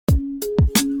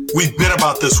We've been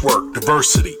about this work: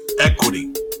 diversity,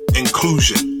 equity,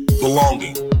 inclusion,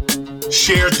 belonging,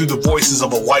 shared through the voices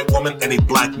of a white woman and a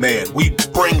black man. We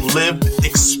bring lived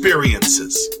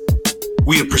experiences.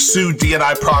 We have pursued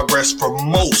D&I progress for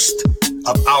most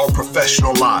of our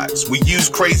professional lives. We use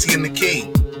Crazy and the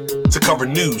King to cover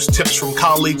news, tips from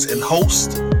colleagues, and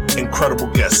host incredible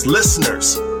guests.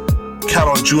 Listeners,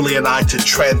 count on Julie and I to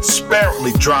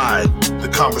transparently drive the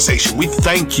conversation. We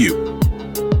thank you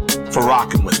for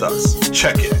rocking with us.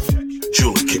 Check it.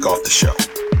 Julie, kick off the show.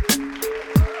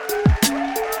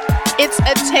 It's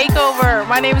a takeover.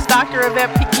 My name is Dr.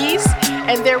 Yvette Pegues,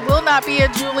 and there will not be a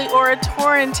Julie or a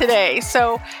Torin today.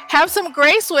 So have some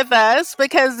grace with us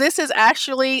because this is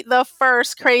actually the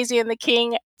first Crazy and the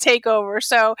King takeover.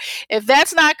 So if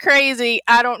that's not crazy,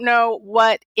 I don't know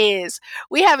what is.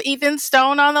 We have Ethan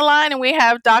Stone on the line and we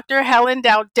have Dr. Helen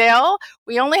Dowdell.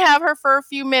 We only have her for a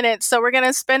few minutes, so we're going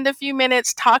to spend a few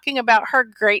minutes talking about her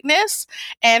greatness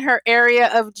and her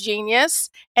area of genius.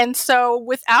 And so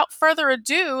without further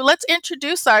ado, let's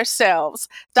introduce ourselves.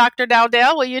 Dr.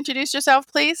 Dowdell, will you introduce yourself,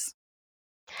 please?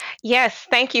 Yes,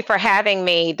 thank you for having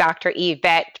me, Dr.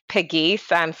 Yvette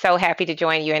Pegues. I'm so happy to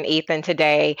join you and Ethan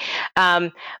today.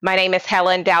 My name is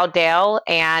Helen Dowdell,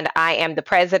 and I am the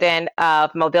president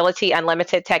of Mobility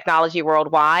Unlimited Technology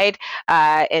Worldwide,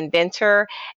 inventor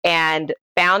and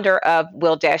founder of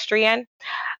Wildestrian.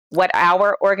 What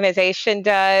our organization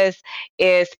does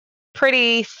is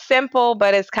pretty simple,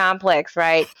 but it's complex,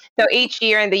 right? So each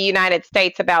year in the United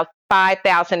States, about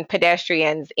 5,000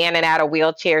 pedestrians in and out of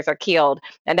wheelchairs are killed.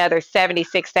 Another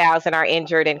 76,000 are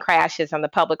injured in crashes on the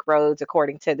public roads,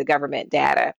 according to the government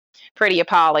data. Pretty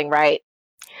appalling, right?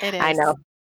 It is. I know.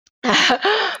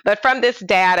 But from this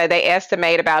data, they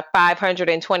estimate about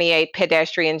 528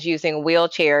 pedestrians using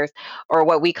wheelchairs, or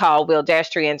what we call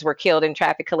wheeldestrians, were killed in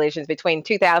traffic collisions between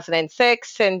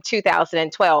 2006 and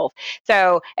 2012.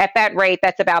 So at that rate,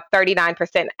 that's about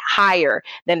 39% higher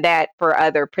than that for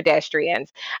other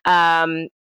pedestrians.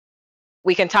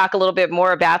 We can talk a little bit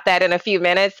more about that in a few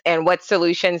minutes and what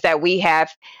solutions that we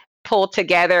have pulled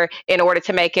together in order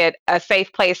to make it a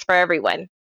safe place for everyone.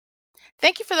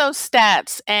 Thank you for those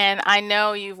stats. And I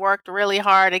know you've worked really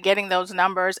hard at getting those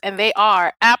numbers, and they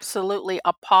are absolutely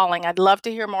appalling. I'd love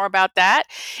to hear more about that.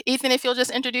 Ethan, if you'll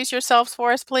just introduce yourselves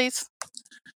for us, please.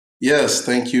 Yes,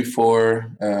 thank you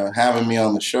for having me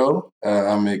on the show.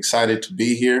 I'm excited to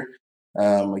be here.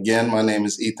 Again, my name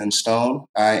is Ethan Stone.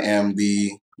 I am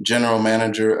the general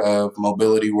manager of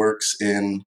Mobility Works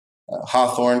in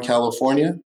Hawthorne,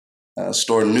 California.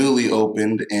 Store newly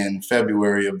opened in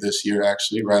February of this year,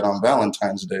 actually, right on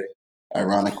Valentine's Day,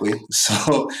 ironically.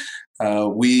 So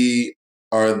we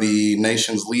are the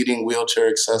nation's leading wheelchair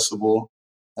accessible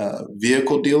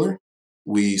vehicle dealer.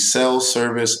 We sell,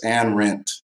 service, and rent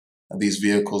these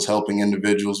vehicles, helping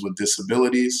individuals with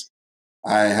disabilities.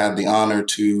 I had the honor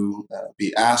to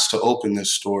be asked to open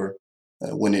this store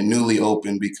when it newly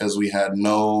opened because we had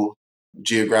no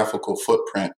geographical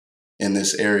footprint in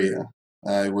this area.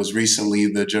 I was recently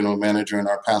the general manager in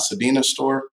our Pasadena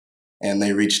store, and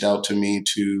they reached out to me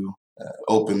to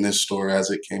open this store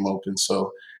as it came open.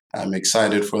 So I'm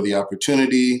excited for the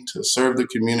opportunity to serve the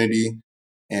community,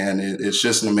 and it's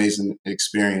just an amazing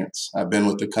experience. I've been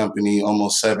with the company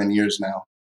almost 7 years now.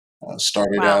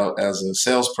 Started Wow. out as a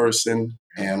salesperson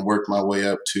and worked my way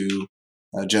up to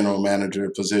a general manager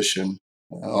position,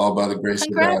 all by the grace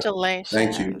of God. Thank you. Congratulations.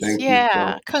 Thank you. So,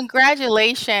 Yeah,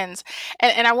 congratulations.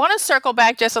 And I want to circle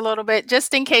back just a little bit,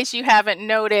 just in case you haven't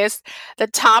noticed, the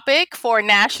topic for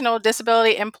National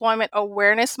Disability Employment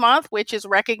Awareness Month, which is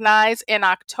recognized in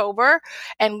October.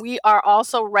 And we are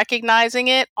also recognizing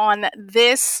it on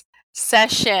this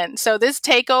session. So this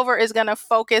takeover is going to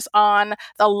focus on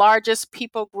the largest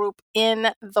people group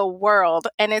in the world,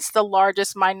 and it's the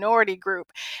largest minority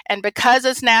group. And because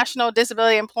it's National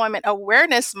Disability Employment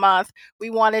Awareness Month, we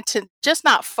wanted to just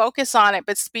not focus on it,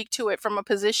 but speak to it from a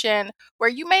position where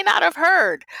you may not have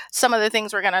heard some of the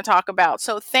things we're going to talk about.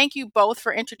 So thank you both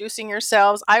for introducing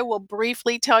yourselves. I will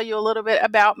briefly tell you a little bit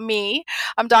about me.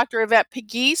 I'm Dr. Yvette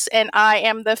Pegues, and I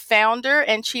am the founder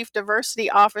and chief diversity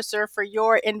officer for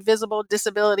Your Invisible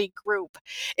Disability Group.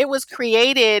 It was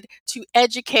created to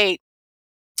educate,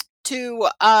 to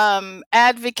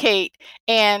advocate,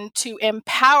 and to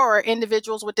empower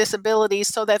individuals with disabilities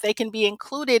so that they can be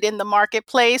included in the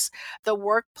marketplace, the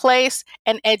workplace,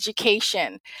 and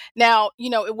education. Now,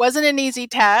 it wasn't an easy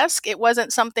task. It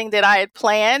wasn't something that I had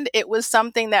planned. It was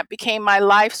something that became my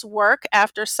life's work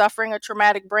after suffering a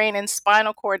traumatic brain and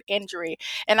spinal cord injury.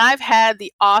 And I've had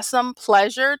the awesome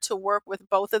pleasure to work with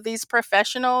both of these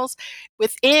professionals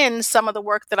within some of the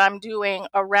work that I'm doing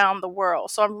around the world.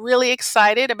 So I'm really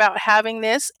excited about having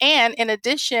this. And in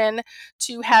addition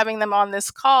to having them on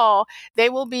this call, they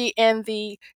will be in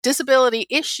the disability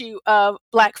issue of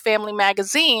Black Family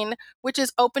Magazine, which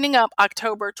is opening up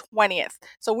October 20th.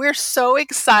 So we're so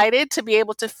excited to be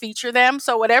able to feature them.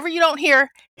 So whatever you don't hear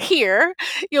here,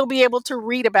 you'll be able to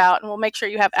read about, and we'll make sure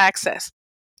you have access.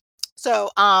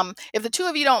 So if the two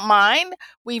of you don't mind,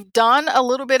 we've done a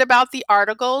little bit about the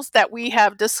articles that we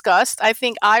have discussed. I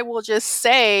think I will just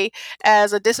say,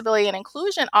 as a disability and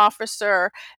inclusion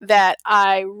officer, that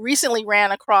I recently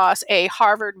ran across a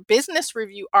Harvard Business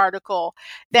Review article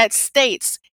that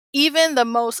states even the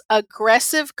most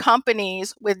aggressive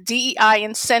companies with DEI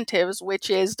incentives, which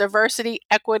is diversity,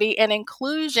 equity, and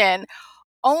inclusion,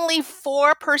 only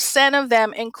 4% of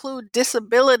them include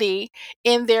disability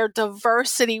in their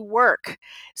diversity work.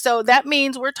 So that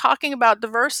means we're talking about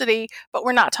diversity, but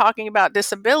we're not talking about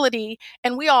disability.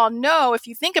 And we all know, if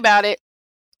you think about it,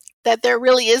 that there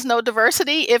really is no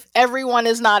diversity if everyone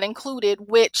is not included,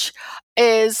 which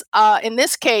is, in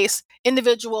this case,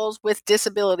 individuals with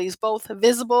disabilities, both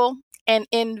visible and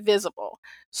invisible.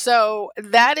 So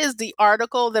that is the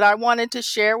article that I wanted to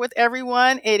share with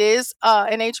everyone. It is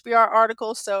an HBR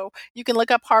article, so you can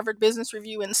look up Harvard Business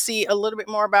Review and see a little bit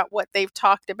more about what they've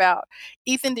talked about.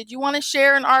 Ethan, did you want to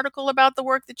share an article about the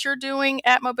work that you're doing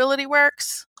at Mobility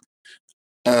Works?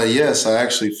 Yes, I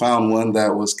actually found one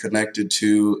that was connected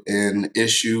to an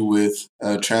issue with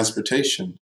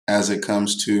transportation as it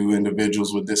comes to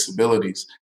individuals with disabilities.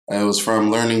 It was from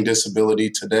Learning Disability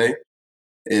Today.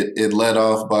 It led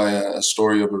off by a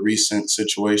story of a recent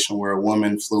situation where a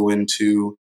woman flew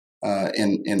into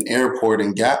an airport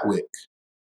in Gatwick,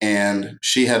 and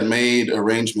she had made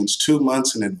arrangements 2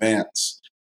 months in advance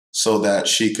so that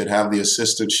she could have the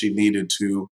assistance she needed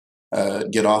to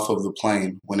get off of the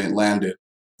plane when it landed.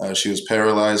 She was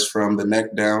paralyzed from the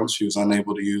neck down. She was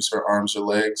unable to use her arms or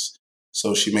legs.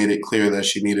 So she made it clear that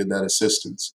she needed that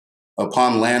assistance.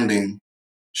 Upon landing,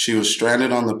 she was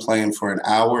stranded on the plane for an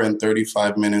hour and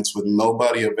 35 minutes with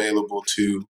nobody available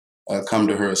to come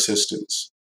to her assistance.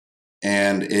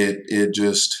 And it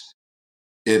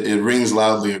rings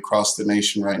loudly across the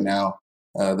nation right now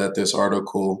that this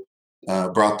article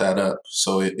brought that up.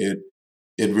 So it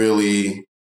really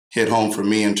hit home for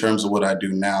me in terms of what I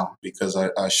do now, because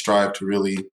I strive to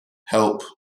really help,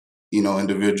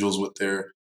 individuals with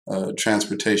their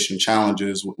transportation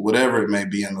challenges, whatever it may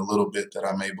be, in the little bit that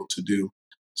I'm able to do.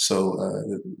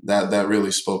 So that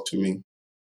really spoke to me.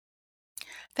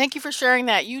 Thank you for sharing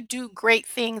that. You do great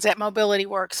things at Mobility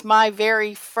Works. My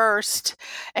very first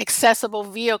accessible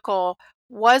vehicle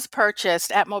was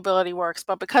purchased at Mobility Works,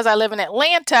 but because I live in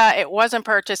Atlanta, it wasn't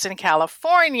purchased in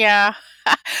California.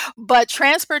 But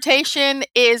transportation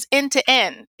is end to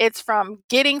end. It's from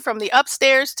getting from the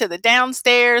upstairs to the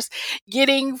downstairs,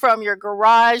 getting from your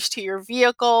garage to your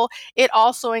vehicle. It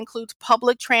also includes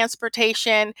public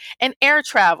transportation and air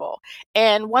travel.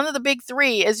 And one of the big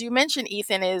three, as you mentioned,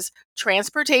 Ethan, is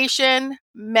transportation,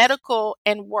 medical,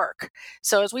 and work.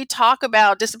 So as we talk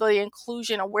about Disability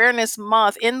Inclusion Awareness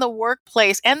Month in the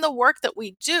workplace and the work that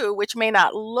we do, which may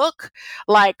not look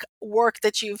like work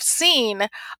that you've seen,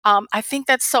 I think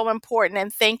that's so important.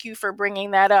 And thank you for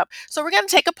bringing that up. So we're going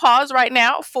to take a pause right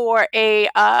now for a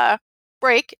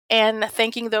break, and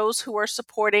thanking those who are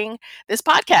supporting this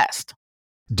podcast.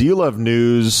 Do you love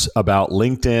news about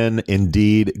LinkedIn,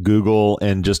 Indeed, Google,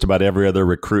 and just about every other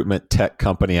recruitment tech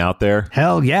company out there?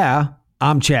 Hell yeah.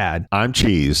 I'm Chad. I'm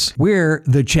Cheese. We're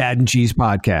the Chad and Cheese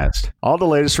Podcast. All the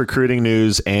latest recruiting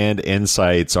news and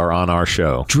insights are on our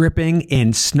show, dripping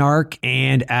in snark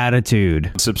and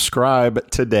attitude.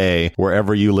 Subscribe today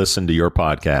wherever you listen to your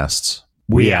podcasts.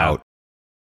 We out.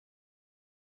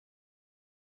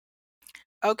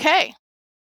 Okay.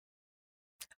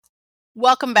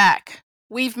 Welcome back.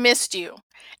 We've missed you,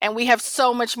 and we have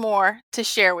so much more to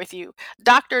share with you.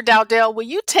 Dr. Dowdell, will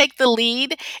you take the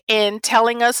lead in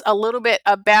telling us a little bit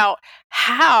about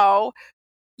how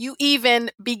you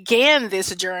even began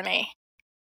this journey?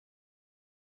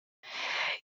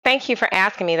 Thank you for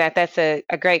asking me that. That's a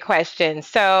great question.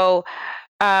 So,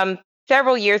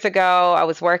 several years ago, I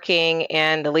was working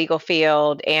in the legal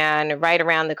field, and right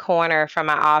around the corner from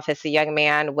my office, a young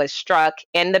man was struck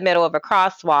in the middle of a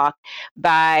crosswalk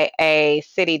by a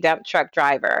city dump truck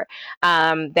driver.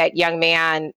 That young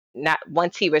man,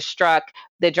 once he was struck,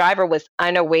 the driver was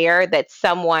unaware that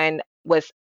someone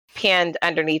was pinned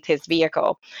underneath his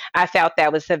vehicle. I felt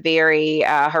that was a very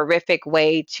horrific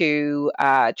way to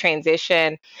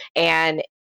transition, and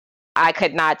I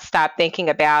could not stop thinking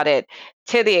about it,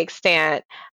 to the extent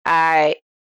I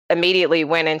immediately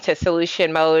went into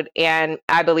solution mode. And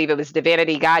I believe it was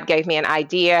divinity. God gave me an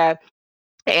idea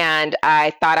And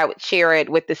I thought I would share it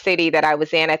with the city that I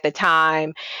was in at the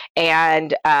time.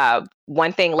 And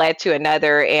one thing led to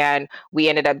another, and we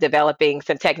ended up developing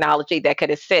some technology that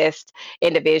could assist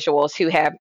individuals who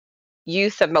have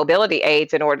use of mobility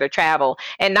aids in order to travel,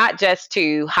 and not just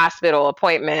to hospital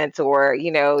appointments or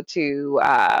to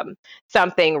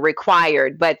something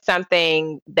required, but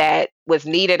something that was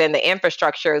needed in the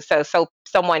infrastructure, so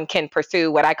someone can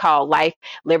pursue what I call life,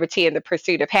 liberty, and the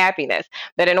pursuit of happiness.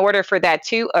 But in order for that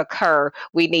to occur,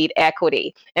 we need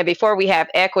equity, and before we have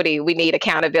equity, we need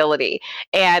accountability,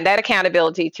 and that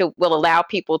accountability will allow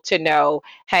people to know,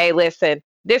 hey, listen,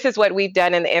 this is what we've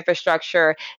done in the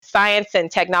infrastructure. Science and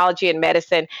technology and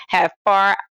medicine have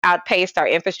far outpaced our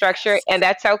infrastructure, and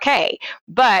that's okay.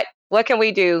 But what can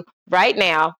we do right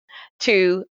now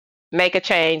to make a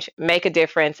change, make a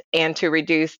difference, and to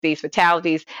reduce these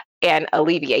fatalities and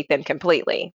alleviate them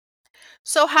completely?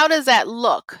 So, how does that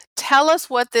look? Tell us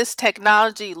what this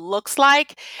technology looks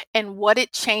like and what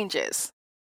it changes.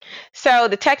 So,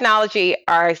 the technology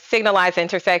are signalized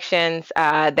intersections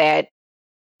that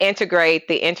integrate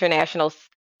the international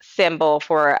symbol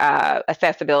for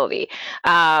accessibility.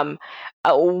 Um,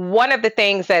 One of the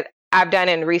things that I've done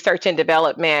in research and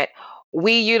development,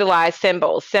 we utilize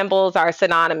symbols. Symbols are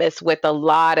synonymous with a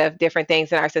lot of different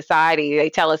things in our society. They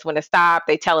tell us when to stop,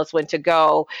 they tell us when to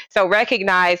go. So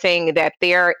recognizing that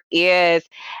there is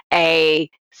a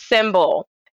symbol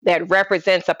that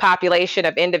represents a population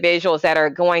of individuals that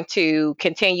are going to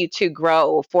continue to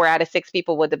grow. 4 out of 6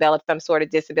 people will develop some sort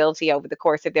of disability over the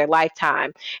course of their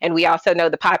lifetime. And we also know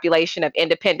the population of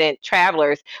independent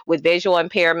travelers with visual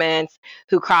impairments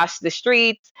who cross the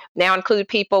streets now include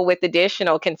people with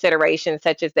additional considerations,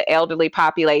 such as the elderly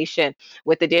population,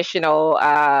 with additional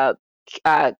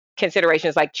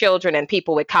considerations like children and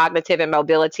people with cognitive and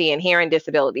mobility and hearing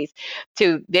disabilities,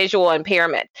 to visual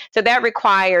impairment. So that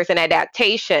requires an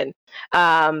adaptation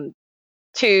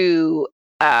to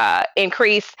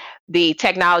increase the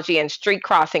technology and street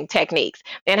crossing techniques.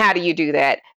 And how do you do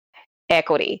that?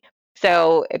 Equity.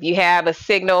 So if you have a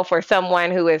signal for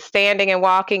someone who is standing and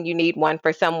walking, you need one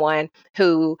for someone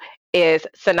who is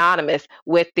synonymous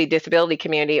with the disability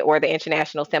community or the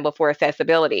international symbol for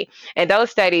accessibility. And those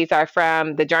studies are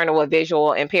from the Journal of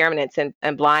Visual Impairments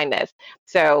and Blindness.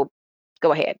 So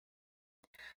go ahead.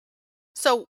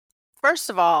 So, first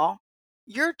of all,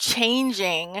 you're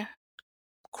changing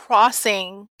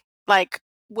crossing, like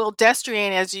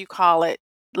wildestrian, as you call it,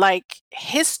 like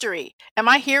history. Am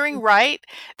I hearing right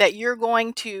that you're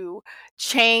going to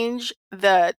change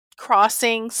the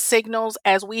crossing signals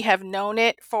as we have known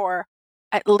it for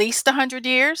at least 100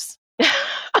 years?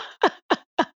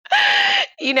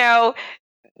 you know,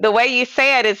 the way you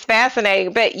say it is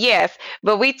fascinating, but yes,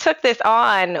 but we took this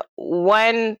on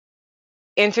one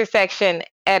intersection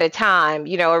at a time,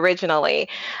 originally.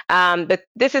 But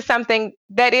this is something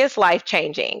that is life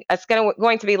changing. It's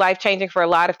going to be life changing for a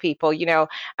lot of people.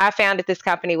 I founded this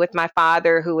company with my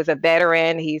father, who was a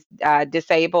veteran. He's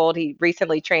disabled. He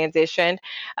recently transitioned,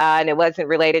 and it wasn't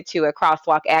related to a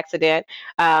crosswalk accident.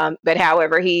 But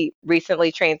however, he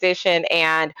recently transitioned.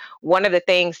 And one of the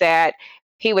things that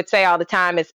he would say all the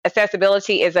time is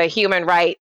accessibility is a human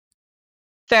right.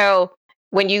 So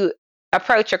when you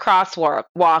approach a crosswalk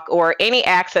walk or any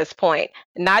access point,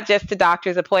 not just to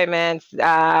doctor's appointments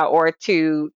or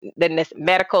to the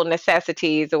medical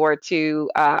necessities or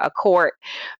to a court,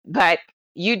 but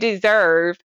you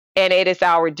deserve, and it is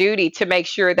our duty to make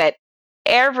sure that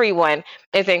everyone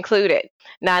is included.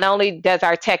 Not only does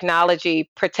our technology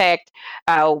protect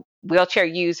wheelchair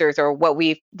users or what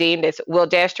we've deemed as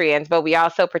wildestrians, but we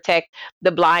also protect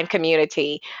the blind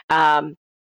community.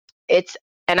 It's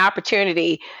an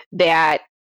opportunity that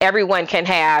everyone can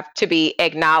have to be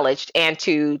acknowledged and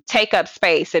to take up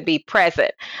space and be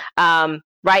present.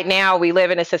 Right now, we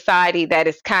live in a society that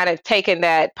is kind of taken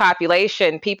that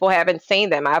population. People haven't seen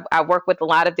them. I work with a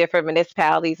lot of different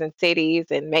municipalities and cities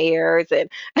and mayors and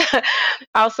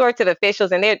all sorts of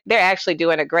officials, and they're actually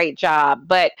doing a great job.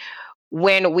 But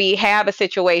when we have a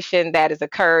situation that has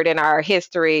occurred in our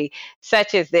history,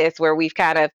 such as this, where we've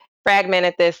kind of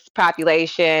fragmented this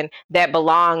population that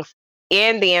belongs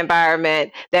in the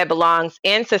environment, that belongs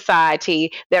in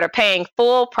society, that are paying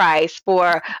full price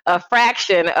for a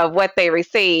fraction of what they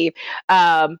receive,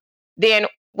 then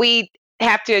we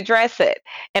have to address it.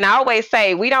 And I always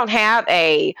say we don't have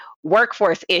a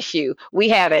workforce issue, we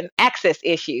have an access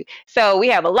issue. So we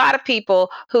have a lot of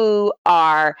people who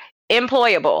are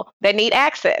employable that need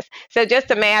access. So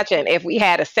just imagine if we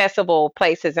had accessible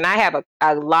places, and I have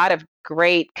a lot of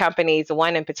great companies,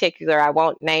 one in particular I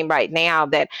won't name right now,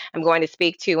 that I'm going to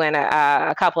speak to in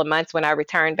a couple of months when I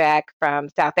return back from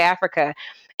South Africa.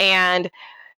 and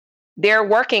they're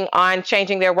working on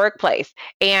changing their workplace.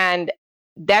 And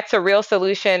that's a real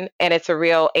solution and it's a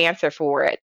real answer for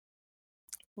it.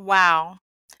 Wow.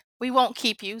 We won't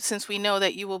keep you since we know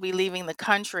that you will be leaving the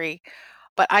country,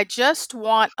 but I just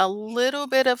want a little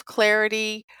bit of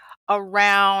clarity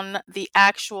around the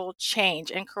actual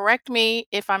change. And correct me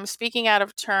if I'm speaking out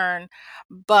of turn,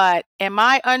 but am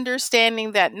I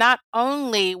understanding that not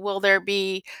only will there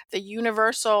be the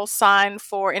universal sign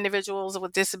for individuals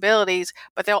with disabilities,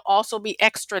 but there'll also be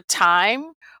extra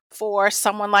time for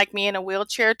someone like me in a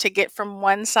wheelchair to get from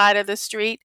one side of the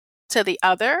street to the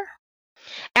other?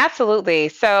 Absolutely.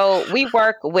 So we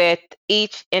work with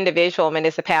each individual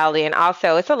municipality, and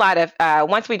also it's a lot of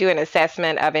once we do an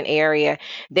assessment of an area,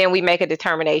 then we make a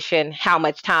determination how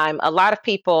much time. A lot of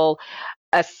people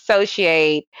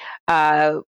associate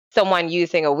uh, someone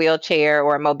using a wheelchair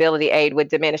or a mobility aid with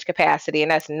diminished capacity, and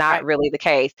that's not Right. really the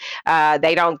case.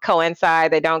 They don't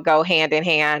coincide, they don't go hand in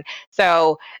hand.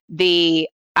 So the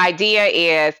idea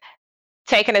is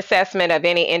take an assessment of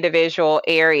any individual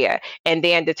area and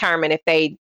then determine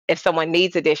if someone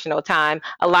needs additional time.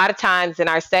 A lot of times in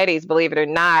our studies, believe it or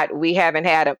not, we haven't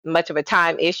had much of a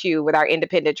time issue with our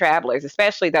independent travelers,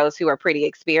 especially those who are pretty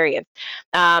experienced.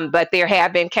 But there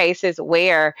have been cases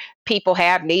where people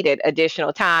have needed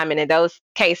additional time, and in those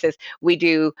cases, we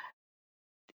do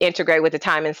integrate with the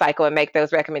time and cycle and make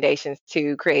those recommendations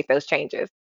to create those changes.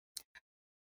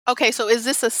 Okay, so is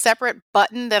this a separate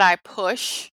button that I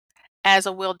push as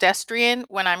a wheeldestrian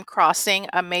when I'm crossing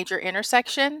a major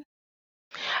intersection?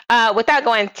 Without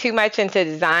going too much into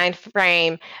design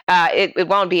frame, it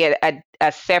won't be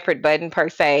a separate button per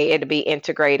se. It'll be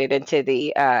integrated into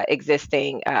the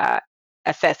existing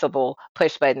accessible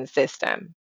push button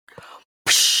system.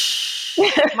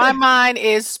 My mind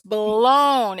is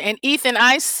blown. And Ethan,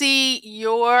 I see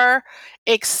your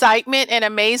excitement and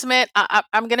amazement.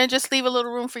 I'm going to just leave a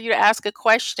little room for you to ask a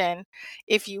question,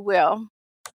 if you will.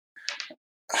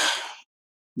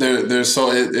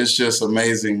 It's just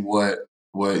amazing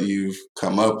what you've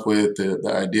come up with, the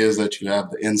ideas that you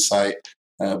have, the insight.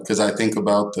 Because I think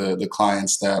about the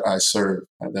clients that I serve,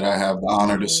 that I have the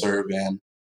honor to serve,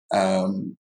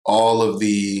 and all of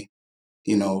the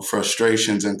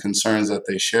frustrations and concerns that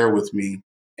they share with me,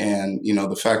 and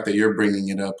the fact that you're bringing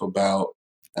it up about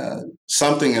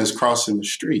something as crossing the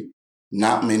street.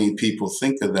 Not many people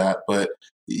think of that, but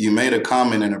you made a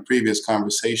comment in a previous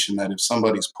conversation that if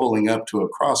somebody's pulling up to a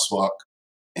crosswalk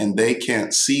and they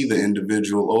can't see the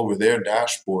individual over their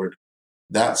dashboard,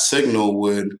 that signal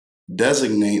would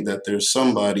designate that there's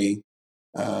somebody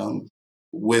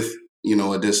with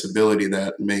a disability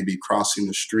that may be crossing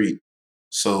the street.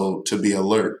 So to be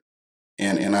alert,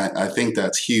 and I think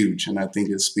that's huge, and I think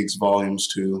it speaks volumes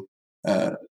to,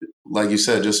 uh, like you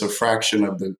said, just a fraction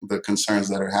of the concerns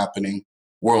that are happening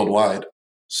worldwide.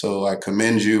 So I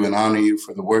commend you and honor you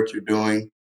for the work you're doing.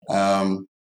 Um,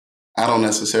 I don't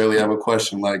necessarily have a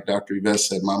question like Dr. Yvette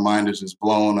said. My mind is just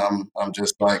blown. I'm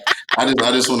just like I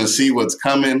just want to see what's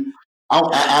coming.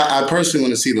 I personally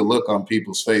want to see the look on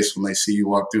people's face when they see you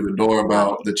walk through the door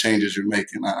about the changes you're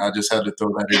making. I just had to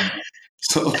throw that in there.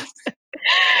 So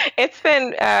It's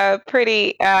been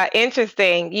pretty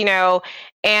interesting,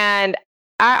 and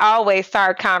I always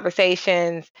start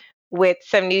conversations with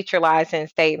some neutralizing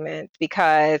statements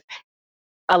because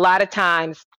a lot of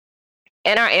times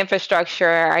in our infrastructure,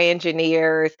 our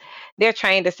engineers, they're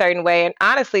trained a certain way. And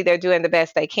honestly, they're doing the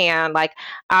best they can. Like,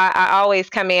 I always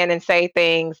come in and say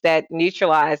things that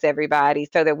neutralize everybody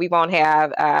so that we won't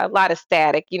have a lot of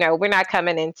static. We're not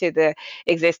coming into the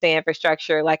existing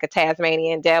infrastructure like a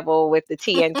Tasmanian devil with the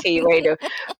TNT ready to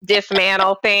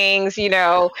dismantle things.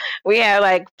 We have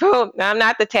like, boom, I'm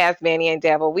not the Tasmanian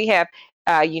devil. We have,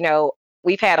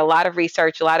 we've had a lot of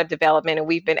research, a lot of development, and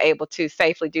we've been able to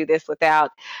safely do this without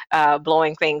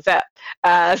blowing things up.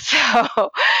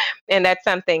 So, and that's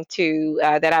something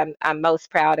that I'm most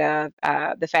proud of.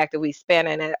 The fact that we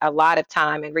spent a lot of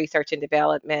time in research and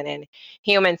development and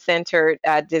human-centered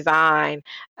design.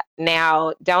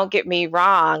 Now, don't get me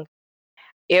wrong,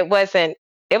 it wasn't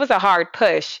it was a hard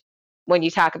push when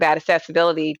you talk about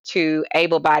accessibility to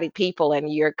able-bodied people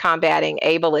and you're combating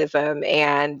ableism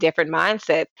and different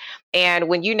mindsets. And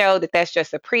when you know that that's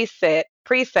just a preset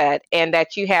and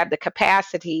that you have the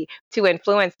capacity to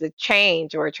influence the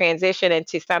change or transition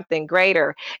into something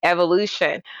greater,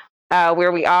 evolution,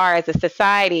 where we are as a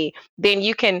society, then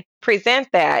you can present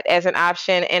that as an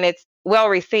option and it's well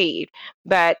received.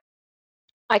 But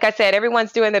like I said,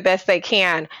 everyone's doing the best they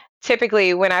can.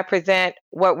 Typically, when I present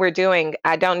what we're doing,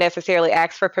 I don't necessarily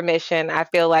ask for permission. I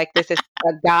feel like this is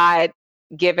a guide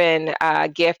given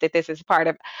gift, that this is part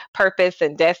of purpose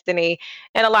and destiny.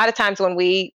 And a lot of times when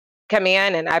we come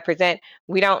in and I present,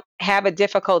 we don't have a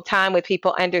difficult time with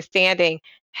people understanding,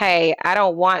 hey, I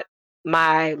don't want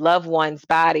my loved one's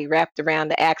body wrapped around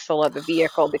the axle of the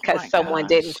vehicle Oh because my someone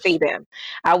didn't gosh. see them.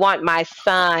 I want my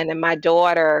son and my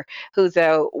daughter, who's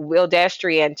a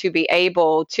wheeldestrian, to be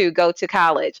able to go to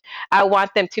college. I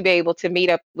want them to be able to meet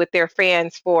up with their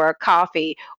friends for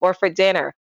coffee or for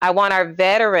dinner. I want our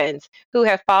veterans who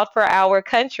have fought for our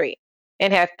country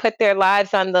and have put their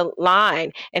lives on the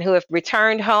line and who have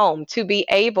returned home to be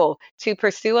able to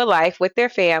pursue a life with their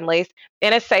families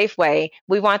in a safe way.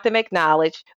 We want them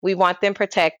acknowledged. We want them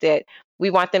protected.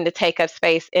 We want them to take up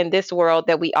space in this world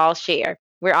that we all share.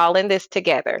 We're all in this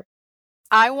together.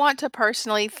 I want to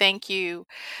personally thank you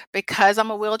because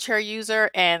I'm a wheelchair user,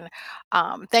 and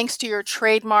thanks to your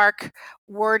trademark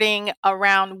wording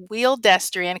around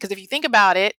wheeldestrian. Because if you think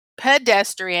about it,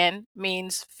 pedestrian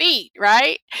means feet,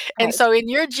 right? And Right. so, in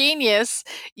your genius,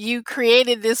 you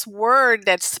created this word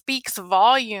that speaks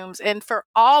volumes. And for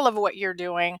all of what you're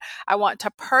doing, I want to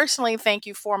personally thank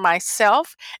you for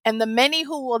myself and the many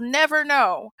who will never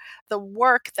know the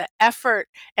work, the effort,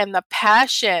 and the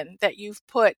passion that you've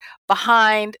put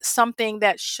behind something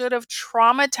that should have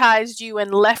traumatized you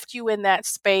and left you in that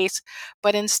space,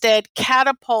 but instead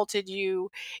catapulted you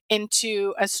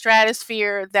into a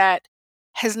stratosphere that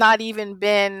has not even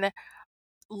been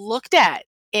looked at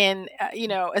in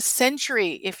a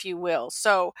century, if you will.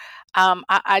 So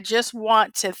I just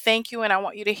want to thank you, and I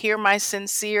want you to hear my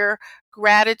sincere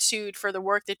gratitude for the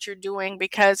work that you're doing,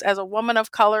 because as a woman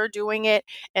of color doing it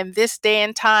in this day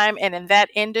and time and in that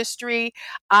industry,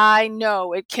 I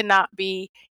know it cannot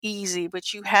be easy,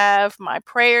 but you have my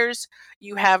prayers,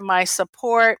 you have my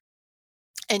support,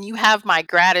 and you have my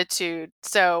gratitude.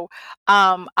 So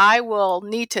I will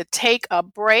need to take a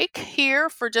break here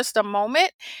for just a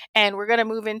moment, and we're going to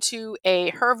move into a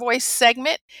Her Voice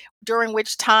segment, during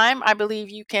which time I believe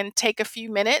you can take a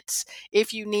few minutes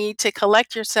if you need to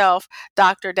collect yourself,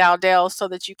 Dr. Dowdell, so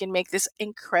that you can make this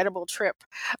incredible trip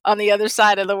on the other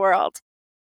side of the world.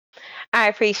 I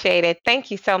appreciate it.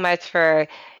 Thank you so much for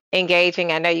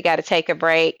engaging. I know you got to take a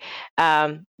break,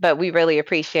 but we really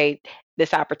appreciate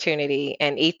this opportunity.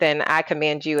 And Ethan, I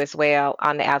commend you as well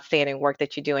on the outstanding work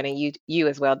that you're doing, and you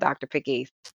as well, Dr. Pegues.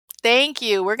 Thank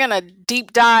you. We're going to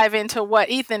deep dive into what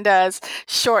Ethan does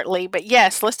shortly. But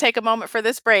yes, let's take a moment for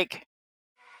this break.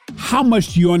 How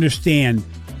much do you understand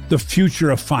the future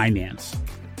of finance?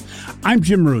 I'm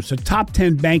Jim Roos, a top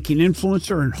 10 banking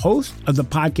influencer and host of the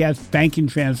podcast Banking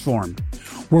Transformed,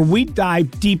 where we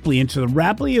dive deeply into the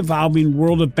rapidly evolving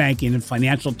world of banking and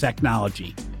financial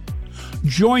technology.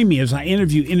 Join me as I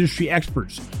interview industry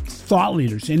experts, thought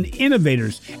leaders, and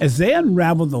innovators as they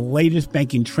unravel the latest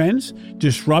banking trends,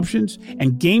 disruptions,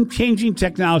 and game-changing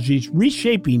technologies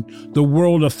reshaping the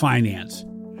world of finance.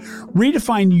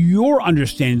 Redefine your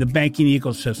understanding of the banking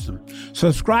ecosystem.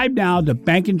 Subscribe now to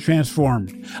Banking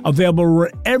Transformed, available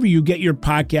wherever you get your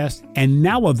podcasts and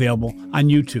now available on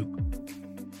YouTube.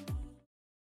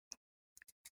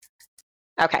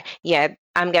 Okay, yeah,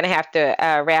 I'm gonna have to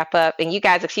wrap up. And you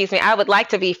guys, excuse me, I would like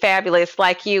to be fabulous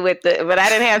like you but I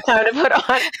didn't have time to put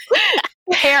on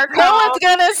hair No one's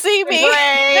comb. gonna see me.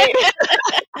 Great.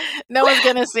 No one's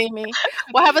gonna see me.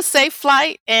 Well, have a safe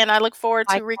flight, and I look forward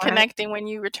to Likewise. reconnecting when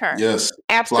you return. Yes,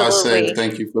 fly safe. Absolutely.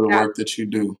 Thank you for the work that you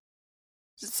do.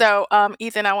 So,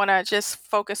 Ethan, I want to just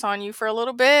focus on you for a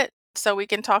little bit so we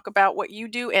can talk about what you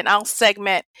do, and I'll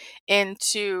segment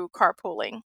into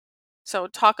carpooling. So,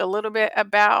 talk a little bit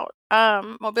about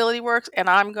Mobility Works, and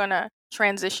I'm gonna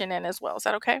transition in as well. Is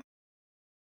that okay?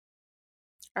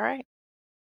 All right.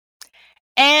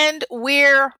 And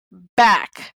we're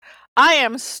back. I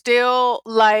am still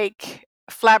like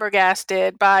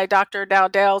flabbergasted by Dr.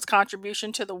 Dowdell's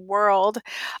contribution to the world.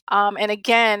 And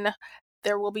again,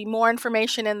 there will be more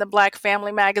information in the Black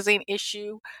Family Magazine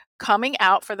issue coming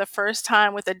out for the first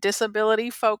time with a disability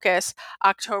focus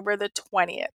October the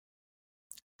 20th.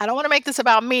 I don't want to make this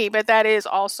about me, but that is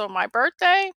also my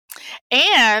birthday.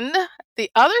 And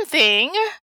the other thing,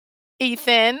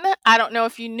 Ethan, I don't know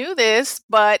if you knew this,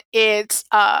 but it's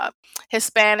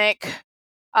Hispanic.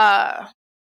 All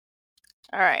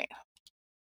right.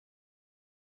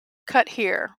 Cut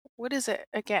here. What is it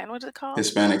again? What is it called?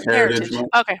 Hispanic Heritage Month.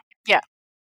 Okay. Yeah.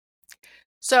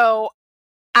 So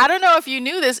I don't know if you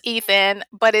knew this, Ethan,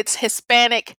 but it's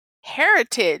Hispanic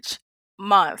Heritage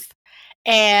Month.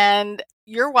 And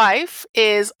your wife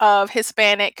is of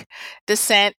Hispanic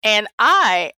descent, and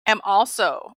I am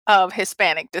also of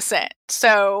Hispanic descent.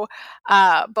 So,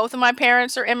 both of my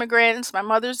parents are immigrants. My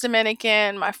mother's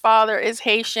Dominican, my father is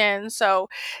Haitian. So,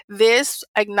 this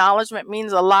acknowledgement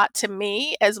means a lot to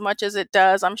me as much as it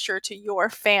does, I'm sure, to your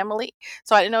family.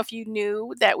 So, I don't know if you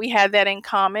knew that we had that in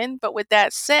common. But with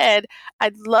that said,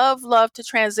 I'd love to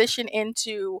transition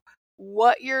into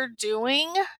what you're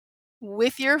doing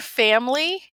with your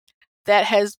family that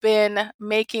has been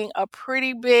making a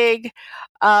pretty big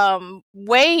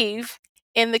wave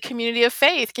in the community of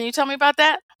faith. Can you tell me about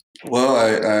that? Well,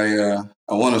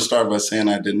 I want to start by saying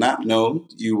I did not know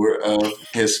you were of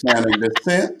Hispanic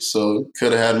descent, so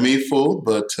could have had me fooled.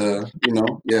 But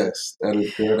yes, that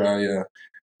is good.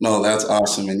 No, that's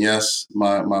awesome. And yes,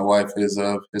 my wife is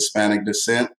of Hispanic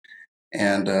descent,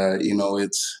 and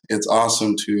it's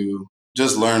awesome to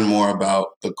just learn more about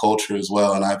the culture as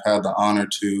well. And I've had the honor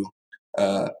to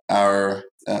our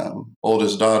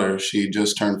oldest daughter. She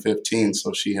just turned 15,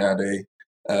 so she had a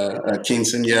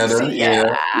quinceañera.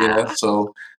 Yeah, Yeah.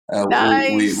 So we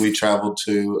nice, traveled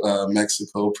to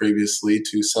Mexico previously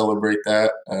to celebrate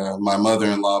that. My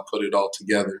mother-in-law put it all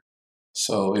together,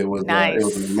 so it was an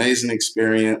nice. amazing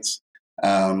experience.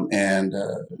 And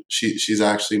she's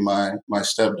actually my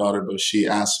stepdaughter, but she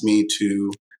asked me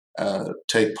to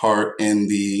take part in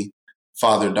the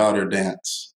father daughter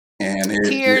dance, and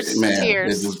Tears, man, it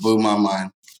tears, just blew my mind.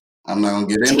 I'm not gonna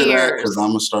get into that because I'm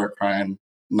tears. gonna start crying.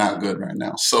 Not good right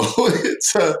now. So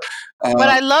it's But uh,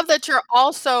 I love that you're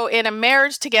also in a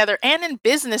marriage together and in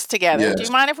business together. Do yes.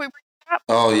 you mind if we bring it up?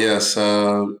 Oh, yes.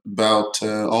 About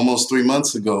almost 3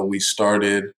 months ago, we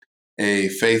started a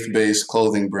faith-based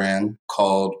clothing brand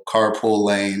called Carpool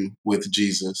Lane with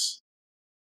Jesus.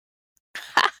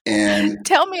 And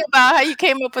Tell me about how you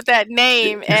came up with that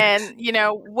name and,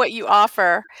 what you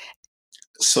offer.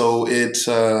 so it's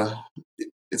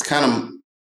kind of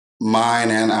mine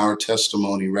and our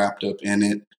testimony wrapped up in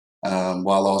it,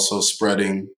 while also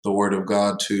spreading the word of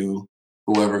God to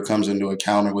whoever comes into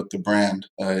encounter with the brand.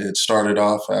 It started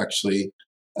off actually.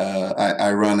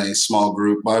 I run a small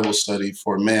group Bible study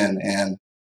for men, and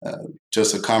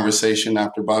just a conversation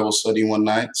after Bible study one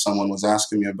night, someone was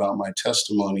asking me about my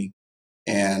testimony,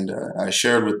 and I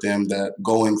shared with them that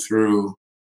going through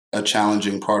a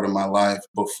challenging part of my life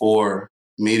before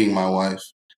meeting my wife,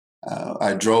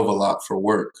 I drove a lot for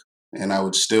work, and I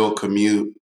would still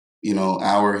commute,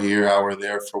 hour here, hour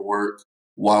there for work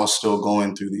while still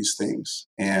going through these things.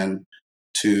 And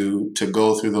to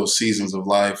go through those seasons of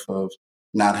life of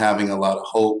not having a lot of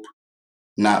hope,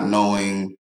 not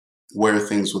knowing where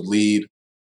things would lead,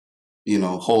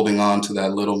 holding on to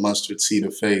that little mustard seed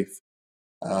of faith.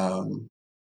 Um,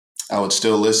 I would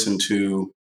still listen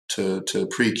to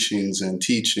preachings and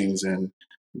teachings, and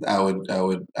I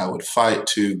would fight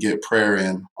to get prayer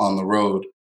in on the road.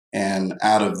 And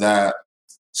out of that,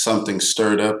 something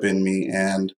stirred up in me,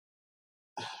 and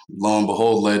lo and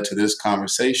behold, led to this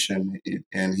conversation.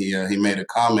 And he made a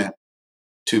comment.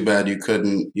 Too bad you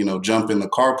couldn't, jump in the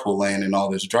carpool lane and all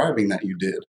this driving that you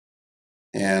did.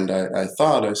 And I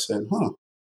said, huh.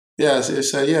 Yeah, it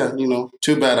said, yeah,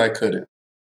 too bad I couldn't.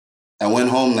 I went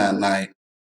home that night,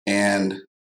 and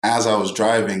as I was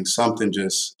driving, something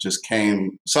just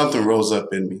came, something rose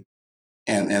up in me,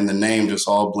 and the name just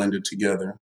all blended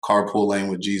together, Carpool Lane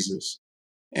with Jesus.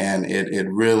 And it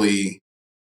really,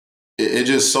 it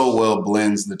just so well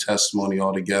blends the testimony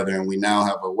all together. And we now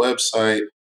have a website.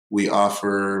 We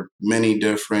offer many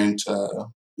different,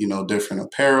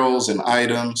 different apparels and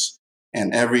items,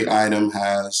 and every item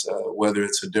has, whether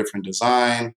it's a different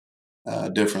design,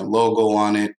 different logo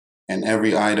on it, and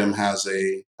every item has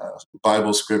a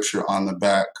Bible scripture on the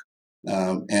back.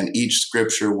 And each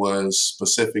scripture was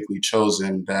specifically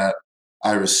chosen that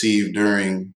I received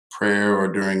during prayer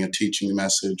or during a teaching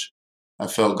message. I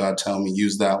felt God tell me,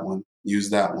 use that one, use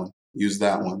that one, use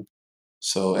that one.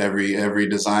 So every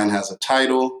design has a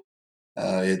title.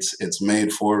 It's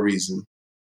made for a reason.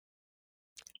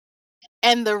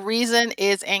 And the reason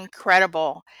is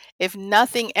incredible. If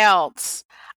nothing else,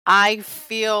 I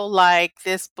feel like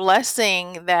this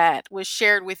blessing that was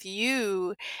shared with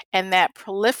you and that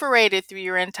proliferated through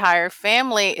your entire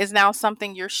family is now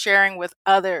something you're sharing with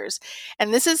others.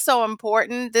 And this is so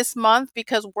important this month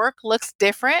because work looks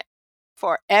different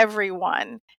for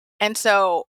everyone. And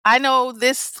so I know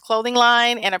this clothing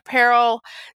line and apparel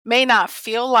may not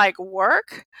feel like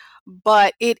work,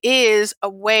 but it is a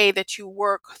way that you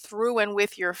work through and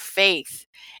with your faith.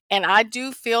 And I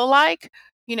do feel like,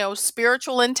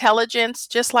 spiritual intelligence,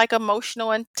 just like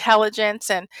emotional intelligence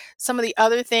and some of the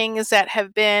other things that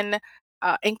have been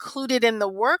included in the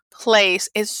workplace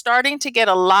is starting to get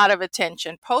a lot of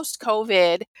attention.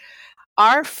 Post-COVID,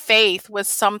 our faith was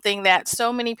something that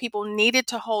so many people needed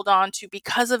to hold on to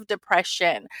because of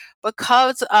depression,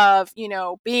 because of,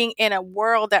 being in a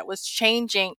world that was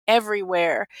changing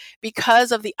everywhere,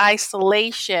 because of the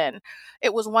isolation.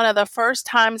 It was one of the first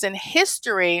times in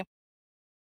history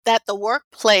that the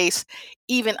workplace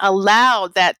even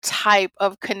allowed that type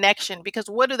of connection, because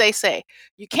what do they say?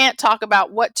 You can't talk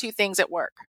about what two things at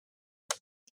work?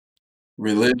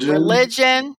 Religion,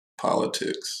 Religion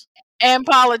politics. and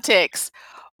politics.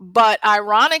 But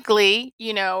ironically,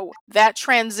 that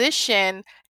transition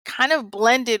kind of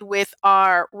blended with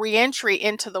our reentry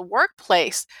into the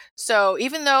workplace. So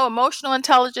even though emotional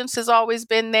intelligence has always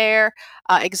been there,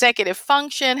 executive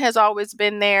function has always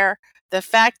been there, the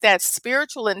fact that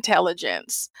spiritual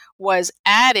intelligence was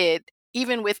added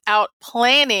even without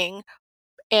planning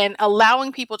and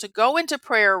allowing people to go into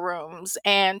prayer rooms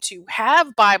and to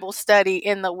have Bible study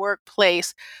in the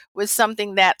workplace was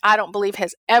something that I don't believe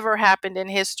has ever happened in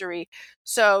history.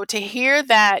 So to hear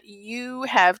that you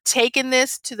have taken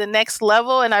this to the next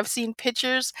level, and I've seen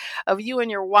pictures of you and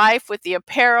your wife with the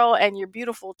apparel and your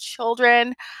beautiful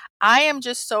children, I am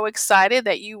just so excited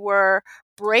that you were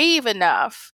brave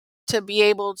enough to be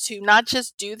able to not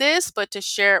just do this, but to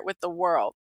share it with the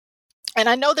world. And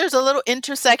I know there's a little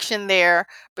intersection there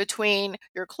between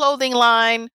your clothing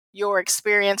line, your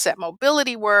experience at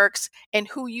Mobility Works, and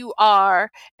who you are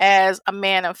as a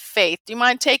man of faith. Do you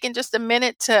mind taking just a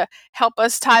minute to help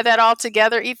us tie that all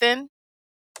together, Ethan?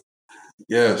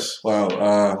 Yes.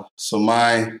 Wow. So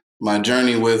my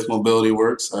journey with Mobility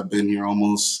Works, I've been here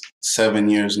almost 7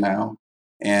 years now,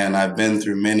 and I've been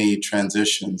through many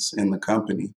transitions in the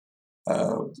company.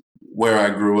 Uh, where I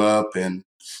grew up and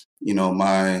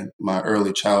my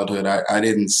early childhood, I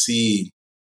didn't see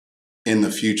in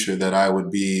the future that I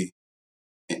would be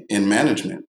in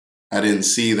management. I didn't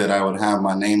see that I would have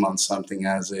my name on something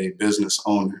as a business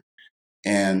owner.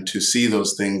 And to see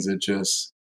those things, it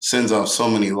just sends off so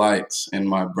many lights in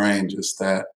my brain, just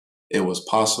that it was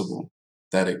possible,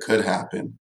 that it could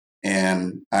happen.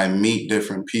 And I meet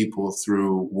different people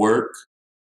through work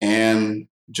and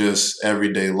just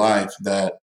everyday life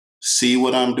that see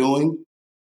what I'm doing.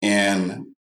 And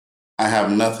I have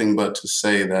nothing but to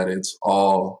say that it's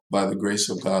all by the grace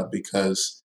of God,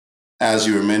 because as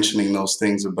you were mentioning those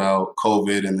things about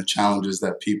COVID and the challenges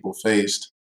that people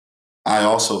faced, I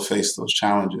also faced those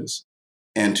challenges.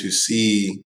 And to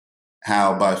see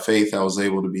how by faith I was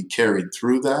able to be carried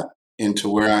through that into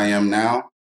where I am now,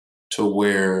 to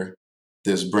where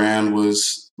this brand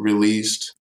was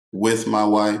released with my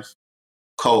wife,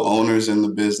 co-owners in the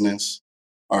business,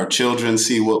 our children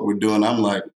see what we're doing. I'm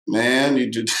like, man, you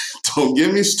just don't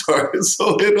get me started.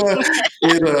 So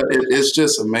it's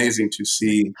just amazing to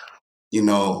see, you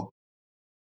know,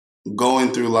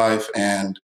 going through life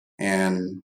and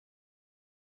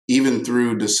even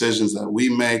through decisions that we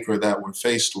make or that we're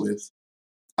faced with.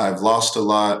 I've lost a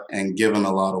lot and given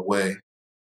a lot away,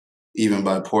 even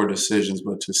by poor decisions.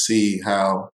 But to see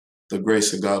how the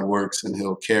grace of God works, and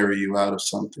He'll carry you out of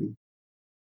something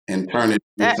and turn it into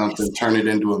That is, something, turn it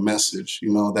into a message.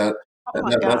 oh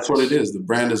my That's what it gosh. is. The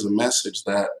brand is a message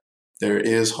that there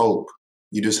is hope.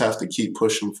 You just have to keep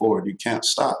pushing forward. You can't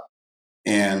stop.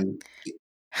 And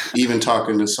even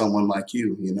talking to someone like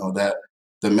you, that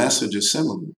the message is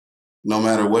similar. No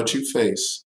matter what you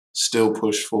face, still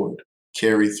push forward,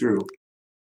 carry through.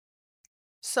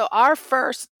 So our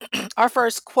first our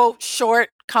first quote short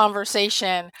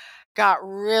conversation got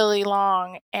really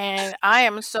long, and I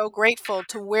am so grateful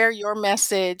to wear your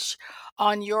message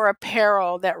on your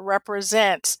apparel that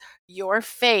represents your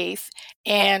faith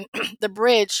and the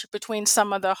bridge between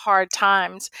some of the hard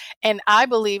times. And I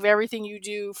believe everything you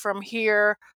do from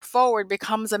here forward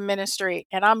becomes a ministry,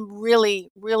 and I'm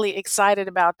really really excited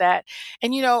about that.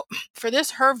 And for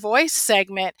this Her Voice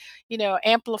segment,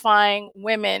 amplifying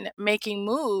women making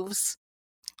moves,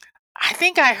 I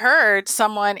think I heard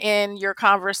someone in your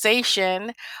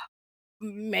conversation,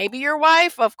 maybe your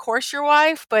wife, of course your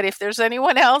wife, but if there's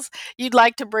anyone else you'd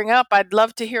like to bring up, I'd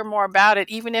love to hear more about it,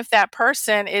 even if that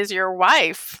person is your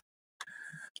wife.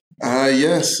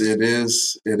 Yes, it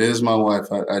is. It is my wife.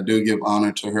 I do give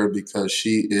honor to her because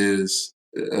she is,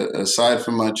 aside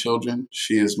from my children,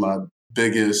 she is my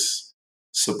biggest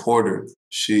supporter.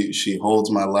 She holds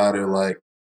my ladder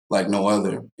like no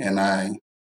other, and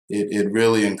it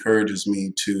really encourages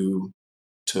me to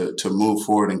move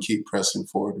forward and keep pressing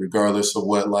forward, regardless of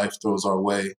what life throws our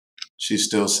way. She's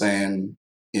still saying,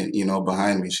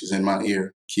 behind me, she's in my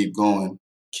ear, keep going,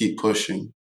 keep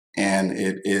pushing, and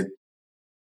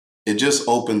it just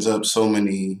opens up so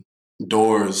many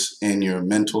doors in your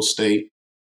mental state,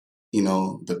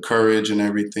 the courage and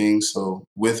everything. So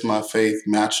with my faith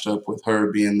matched up with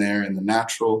her being there in the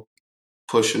natural,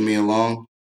 pushing me along,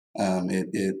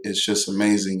 it's just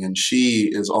amazing. And she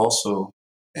is also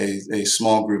a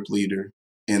small group leader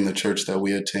in the church that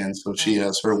we attend. So she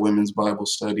has her women's Bible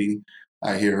study.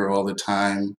 I hear her all the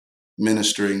time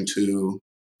ministering to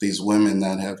these women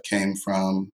that have came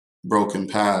from broken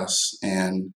pasts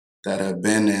and that have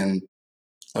been in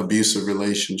abusive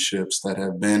relationships, that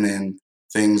have been in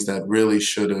things that really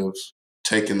should have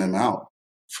taken them out,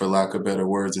 for lack of better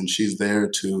words. And she's there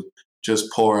to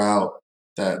just pour out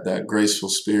that graceful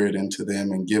spirit into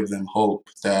them and give them hope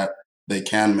that they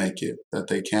can make it, that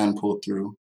they can pull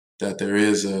through, that there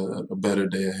is a better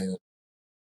day ahead.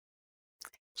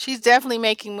 She's definitely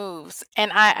making moves.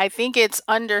 And I think it's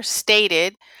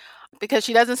understated because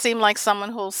she doesn't seem like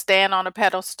someone who'll stand on a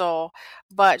pedestal,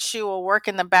 but she will work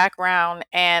in the background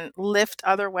and lift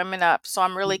other women up. So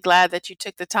I'm really glad that you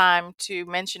took the time to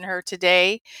mention her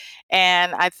today.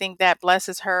 And I think that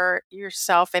blesses her,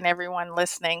 yourself, and everyone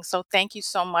listening. So thank you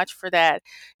so much for that.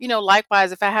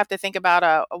 Likewise, if I have to think about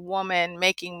a woman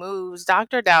making moves,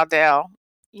 Dr. Dowdell,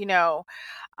 you know,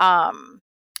 um,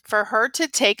 for her to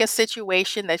take a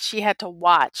situation that she had to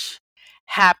watch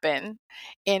happen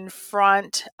in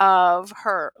front of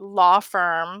her law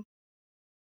firm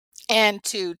and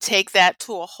to take that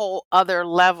to a whole other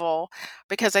level,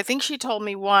 because I think she told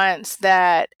me once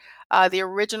that the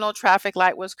original traffic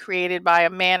light was created by a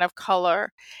man of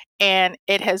color, and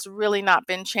it has really not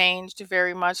been changed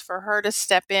very much for her to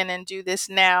step in and do this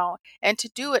now and to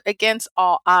do it against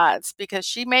all odds, because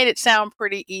she made it sound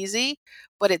pretty easy,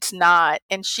 but it's not.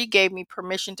 And she gave me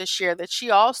permission to share that she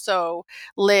also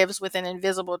lives with an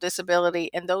invisible disability,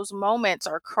 and those moments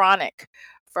are chronic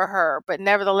for her, but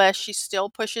nevertheless, she still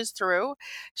pushes through.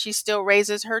 She still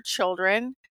raises her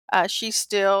children. She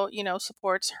still,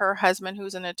 supports her husband,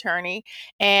 who's an attorney,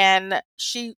 and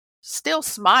she still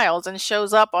smiles and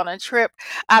shows up on a trip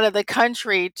out of the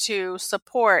country to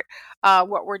support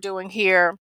what we're doing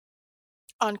here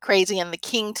on Crazy and the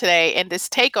King today in this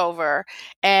takeover.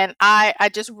 And I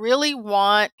just really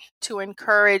want to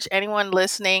encourage anyone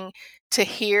listening to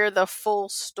hear the full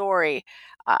story.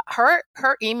 Her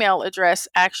email address,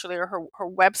 actually, or her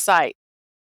website,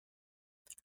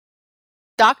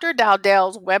 Dr.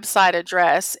 Dowdell's website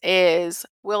address is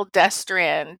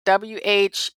Wheeldestrian,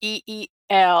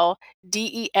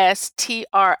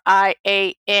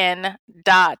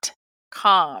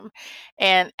 WHEELDESTRIAN.com.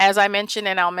 And as I mentioned,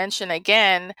 and I'll mention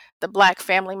again, the Black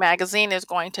Family Magazine is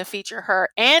going to feature her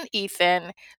and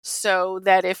Ethan, so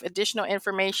that if additional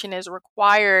information is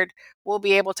required, we'll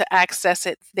be able to access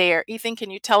it there. Ethan,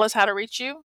 can you tell us how to reach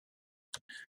you?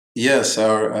 Yes,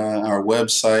 our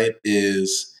website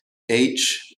is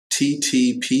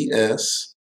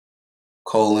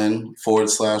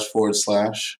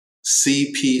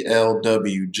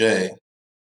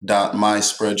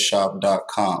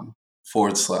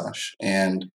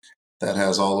and that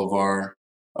has all of our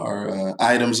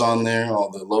items on there,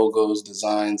 all the logos,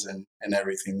 designs, and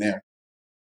everything there.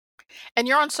 And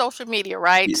you're on social media,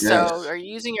 right? So Yes. are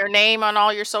you using your name on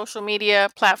all your social media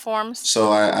platforms?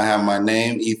 So I have my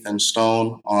name, Ethan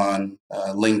Stone, on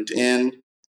LinkedIn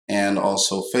and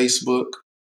also Facebook.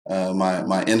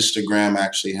 My Instagram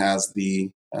actually has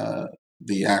the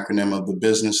acronym of the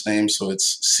business name, so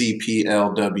it's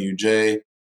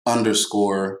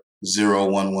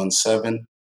CPLWJ_0117.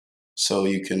 So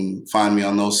you can find me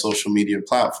on those social media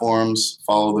platforms,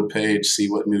 follow the page, see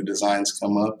what new designs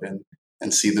come up, and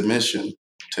see the mission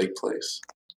take place.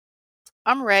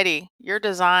 I'm ready. Your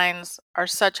designs are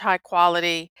such high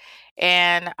quality,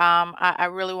 and I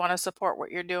really want to support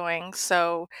what you're doing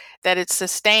so that it's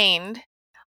sustained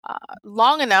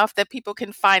long enough that people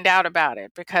can find out about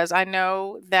it, because I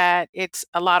know that it's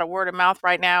a lot of word of mouth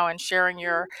right now and sharing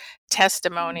your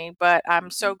testimony, but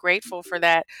I'm so grateful for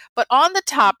that. But on the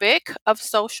topic of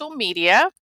social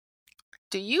media,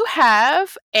 do you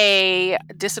have a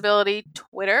disability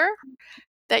Twitter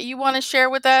that you want to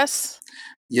share with us?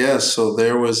 Yes, so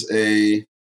there was a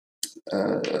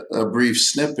brief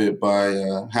snippet by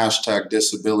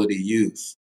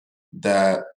 #DisabilityYouth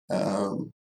that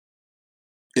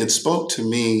it spoke to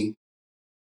me,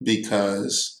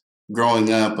 because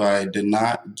growing up, I did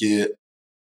not get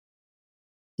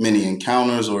many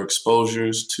encounters or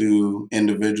exposures to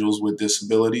individuals with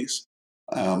disabilities.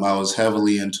 I was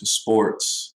heavily into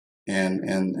sports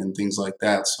and things like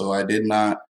that, so I did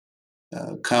not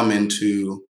come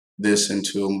into this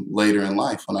until later in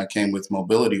life when I came with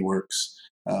Mobility Works.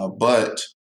 But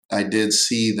I did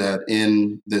see that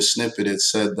in this snippet, it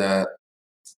said that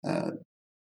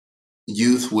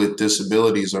youth with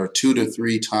disabilities are 2 to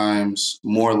 3 times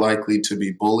more likely to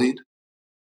be bullied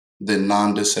than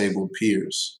non-disabled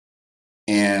peers.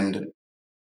 And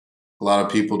a lot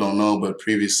of people don't know, but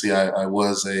previously I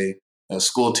was a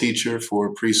school teacher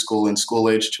for preschool and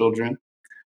school-age children.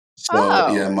 So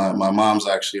yeah, my mom's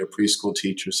actually a preschool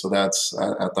teacher. So I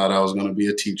thought I was going to be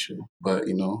a teacher, but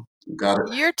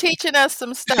You're teaching us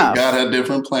some stuff. God had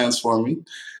different plans for me,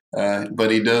 but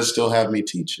He does still have me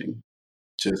teaching,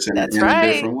 just in a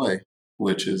different way,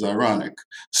 which is ironic.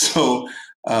 So,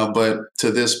 but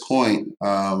to this point,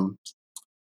 a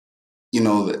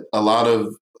lot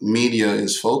of media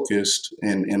is focused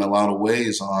in a lot of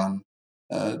ways on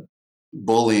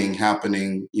bullying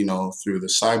happening, through the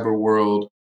cyber world,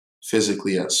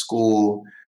 physically at school.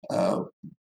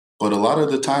 But a lot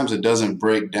of the times it doesn't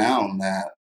break down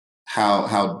that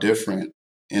how different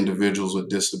individuals with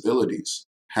disabilities,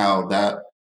 how that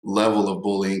level of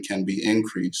bullying can be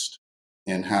increased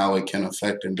and how it can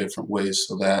affect in different ways.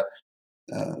 So that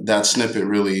snippet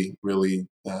really, really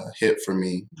hit for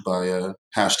me by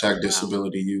hashtag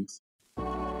disability youth.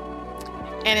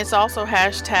 And it's also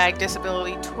hashtag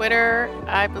disability Twitter,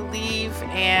 I believe.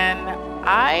 And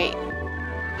I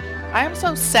am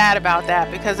so sad about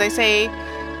that because they say,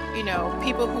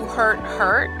 people who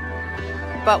hurt.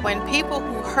 But when people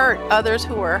who hurt others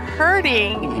who are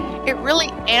hurting, it really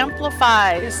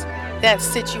amplifies that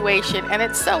situation. And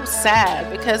it's so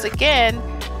sad because, again,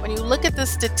 when you look at the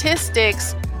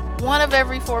statistics, 1 of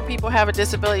every 4 people have a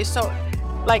disability. So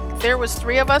like there was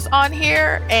 3 of us on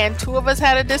here and 2 of us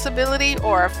had a disability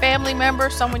or a family member,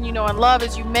 someone you know and love,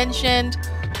 as you mentioned.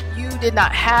 You did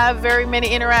not have very many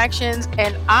interactions,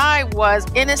 and I was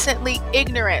innocently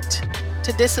ignorant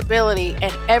to disability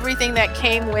and everything that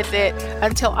came with it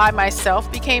until I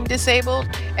myself became disabled.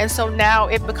 And so now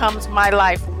it becomes my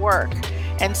life work.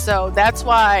 And so that's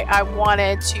why I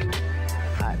wanted to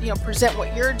present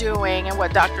what you're doing and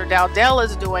what Dr. Dowdell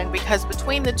is doing, because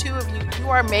between the 2 of you, you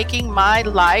are making my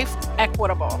life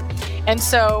equitable. And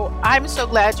so I'm so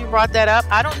glad you brought that up.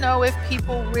 I don't know if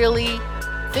people really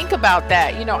think about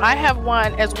that. I have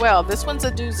one as well. This one's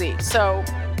a doozy. So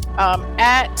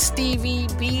at Stevie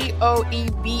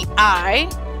Boebi, I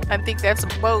think that's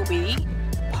Bobby,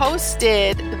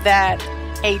 posted that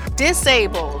a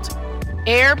disabled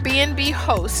Airbnb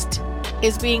host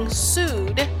is being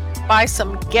sued by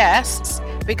some guests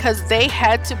because they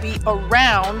had to be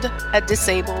around a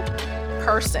disabled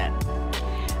person.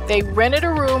 They rented a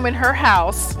room in her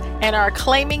house and are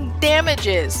claiming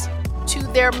damages to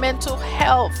their mental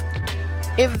health.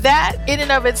 If that in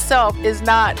and of itself is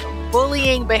not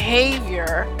bullying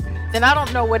behavior, then I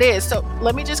don't know what is. So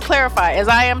let me just clarify, as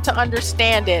I am to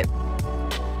understand it,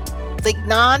 the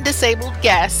non-disabled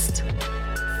guest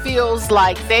feels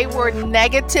like they were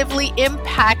negatively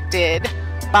impacted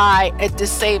by a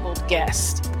disabled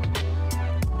guest.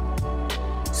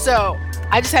 So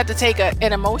I just had to take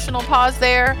an emotional pause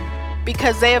there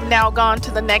because they have now gone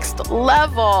to the next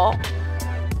level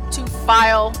to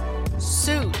file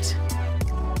suit.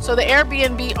 So the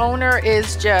Airbnb owner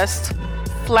is just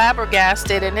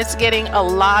flabbergasted, and it's getting a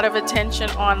lot of attention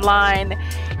online.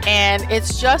 And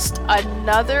it's just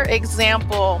another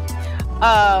example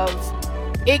of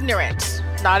ignorance,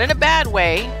 not in a bad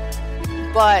way,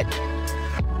 but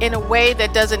in a way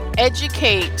that doesn't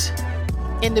educate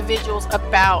individuals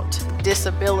about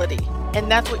disability. And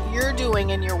that's what you're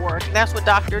doing in your work. That's what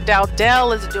Dr.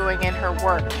 Dowdell is doing in her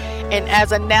work. And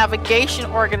as a navigation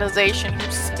organization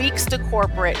who speaks to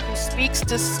corporate, who speaks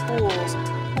to schools,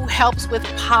 who helps with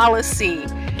policy,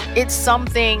 it's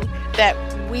something that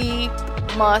we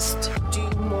must do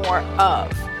more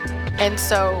of. And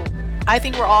so I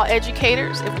think we're all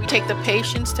educators if we take the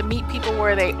patience to meet people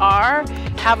where they are,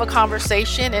 have a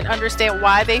conversation, and understand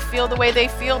why they feel the way they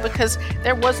feel, because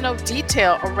there was no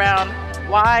detail around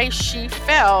why she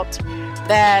felt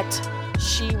that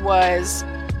she was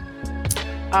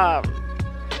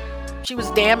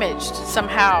damaged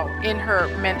somehow in her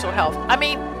mental health. I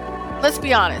mean, let's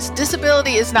be honest,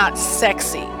 disability is not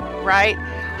sexy, right?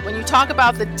 When you talk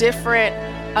about the different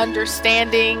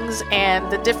understandings and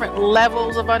the different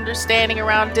levels of understanding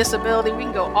around disability, we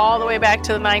can go all the way back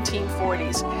to the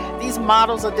 1940s. These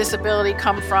models of disability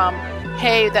come from,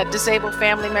 hey, that disabled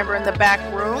family member in the back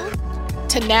room,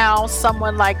 to now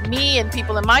someone like me and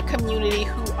people in my community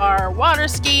who are water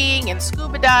skiing and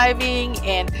scuba diving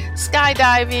and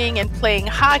skydiving and playing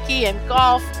hockey and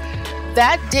golf.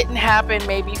 That didn't happen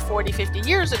maybe 40, 50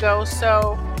 years ago.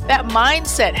 So that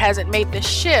mindset hasn't made the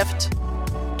shift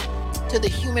to the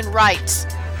human rights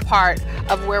part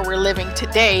of where we're living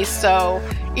today. So,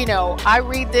 I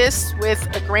read this with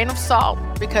a grain of salt,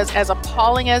 because as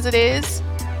appalling as it is,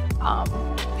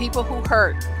 People who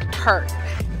hurt.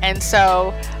 And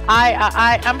so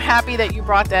I'm happy that you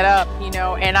brought that up,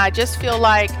 and I just feel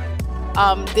like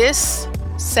this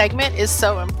segment is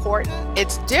so important.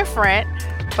 It's different,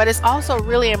 but it's also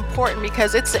really important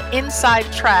because it's an inside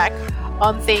track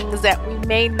on things that we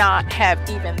may not have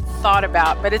even thought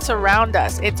about, but it's around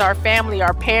us. It's our family,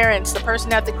 our parents, the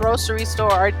person at the grocery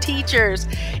store, our teachers.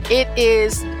 It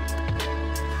is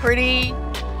pretty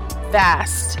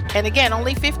vast. And again,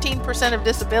 only 15% of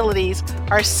disabilities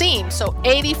are seen. So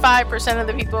 85% of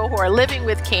the people who are living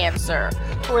with cancer,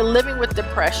 who are living with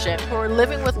depression, who are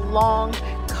living with long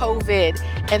COVID,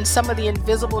 and some of the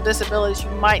invisible disabilities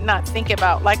you might not think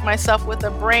about, like myself with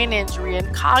a brain injury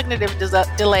and cognitive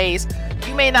delays,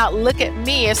 you may not look at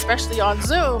me, especially on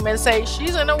Zoom, and say,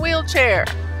 she's in a wheelchair,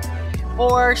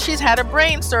 or she's had a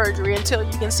brain surgery, until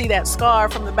you can see that scar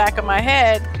from the back of my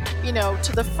head,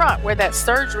 to the front, where that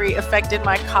surgery affected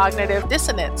my cognitive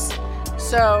dissonance.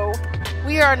 So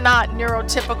we are not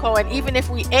neurotypical, and even if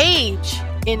we age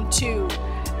into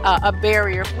a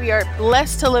barrier, if we are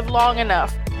blessed to live long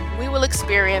enough, we will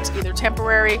experience either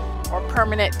temporary or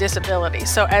permanent disability.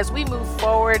 So as we move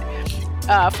forward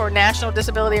for National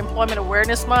Disability Employment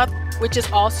Awareness Month, which is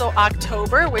also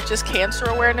October, which is Cancer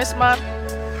Awareness Month,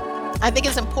 I think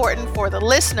it's important for the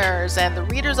listeners and the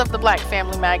readers of the Black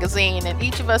Family Magazine, and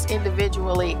each of us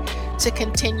individually, to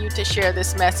continue to share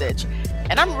this message.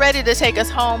 And I'm ready to take us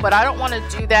home, but I don't want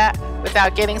to do that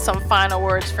without getting some final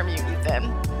words from you,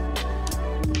 Ethan.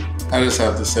 I just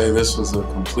have to say this was a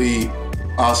complete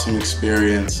awesome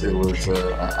experience. It was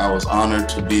I was honored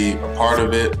to be a part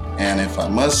of it, and if I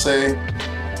must say,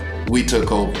 we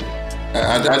took over.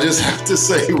 I just have to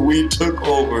say we took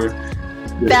over.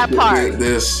 That part.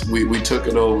 We took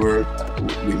it over.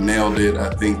 We nailed it.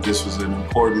 I think this was an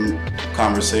important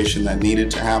conversation that needed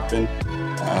to happen.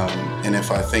 And if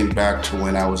I think back to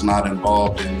when I was not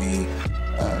involved in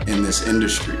this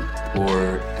industry,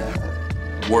 or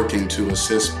working to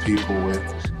assist people with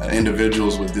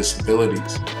individuals with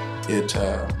disabilities,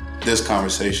 this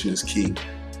conversation is key.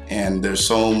 And there's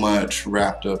so much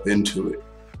wrapped up into it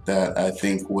that I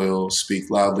think will speak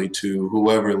loudly to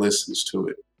whoever listens to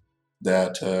it,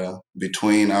 that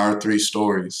between our three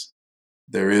stories,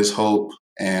 there is hope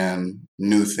and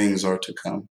new things are to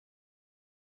come.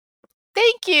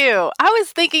 Thank you. I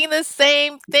was thinking the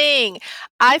same thing.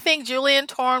 I think Julian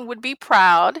Torn would be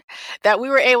proud that we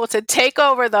were able to take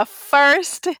over the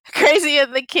first Crazy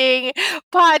and the King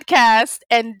podcast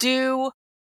and do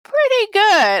pretty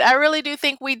good. I really do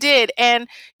think we did. And,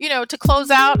 to close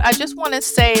out, I just want to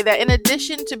say that in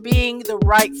addition to being the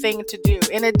right thing to do,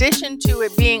 in addition to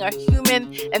it being a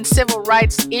human and civil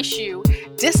rights issue,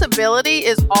 disability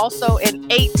is also an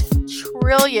 $8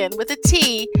 trillion with a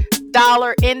T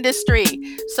dollar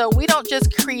industry. So we don't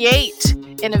just create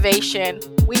innovation,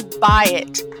 we buy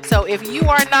it. So if you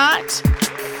are not,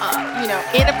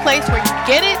 in a place where you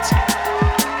get it,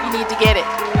 you need to get it.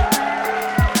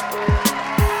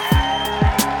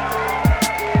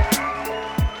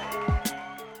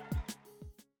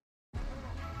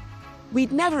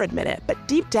 We'd never admit it, but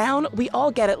deep down, we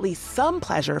all get at least some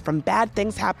pleasure from bad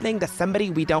things happening to somebody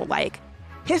we don't like.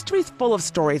 History's full of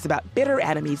stories about bitter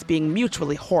enemies being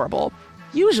mutually horrible.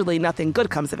 Usually nothing good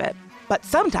comes of it. But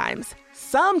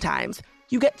sometimes,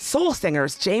 you get soul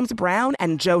singers James Brown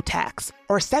and Joe Tex,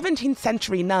 or 17th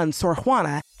century nun Sor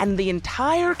Juana, and the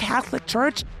entire Catholic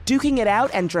Church duking it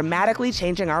out and dramatically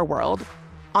changing our world.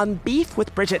 On Beef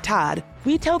with Bridget Todd,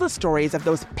 we tell the stories of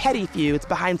those petty feuds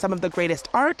behind some of the greatest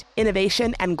art,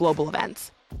 innovation, and global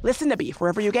events. Listen to Beef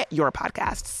wherever you get your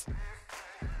podcasts.